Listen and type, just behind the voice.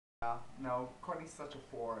Yeah, no, Courtney's such a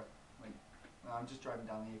whore. Like, no, I'm just driving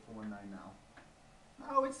down the A419 now.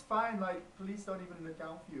 No, it's fine. Like, police don't even look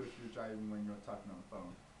out for you if you're driving when you're talking on the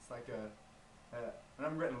phone. It's like an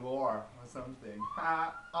unwritten law or something.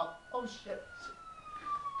 Oh shit.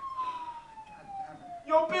 God damn it.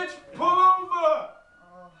 Yo, bitch, pull over! Oh,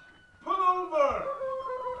 Pull over!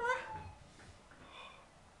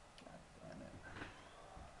 God damn it.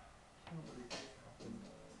 Can't believe this happened.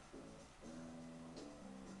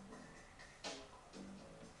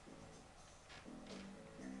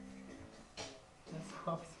 That's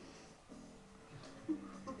awesome. Do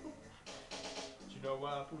you know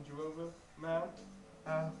why I pulled you over, ma'am?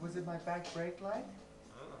 Was it my back brake light?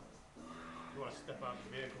 You want to step out of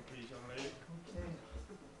the vehicle, please, young lady? Okay.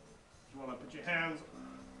 You want to put your hands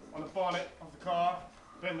on the bonnet of the car,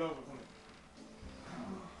 bend over for me.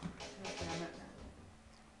 God damn it.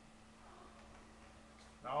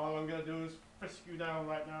 Now all I'm going to do is frisk you down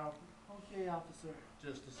right now, Okay, officer.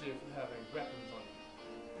 just to see if you have any weapons on you.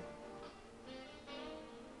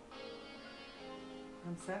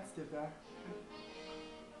 I'm sensitive there. It's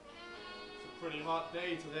a pretty hot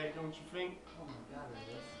day today, don't you think? Oh my god, it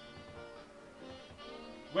is.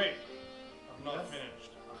 Wait, I'm not Yes?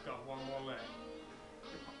 finished. I've got one more leg.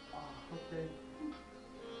 Oh, okay.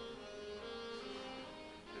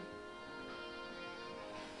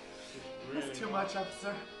 It's really That's too hot. much,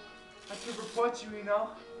 officer. I could report you, you know.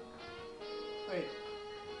 Wait.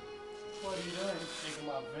 What are you doing? Taking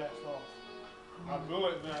my vest off. My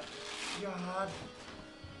bullet vest. God.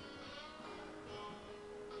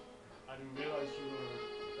 I didn't realize you were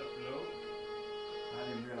a bloke. I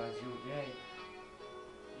didn't realize you were gay.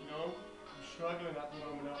 You know, I'm struggling at the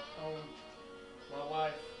moment at home. My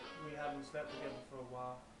wife, we haven't slept together for a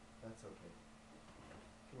while. That's okay.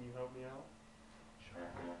 Can you help me out? Sure.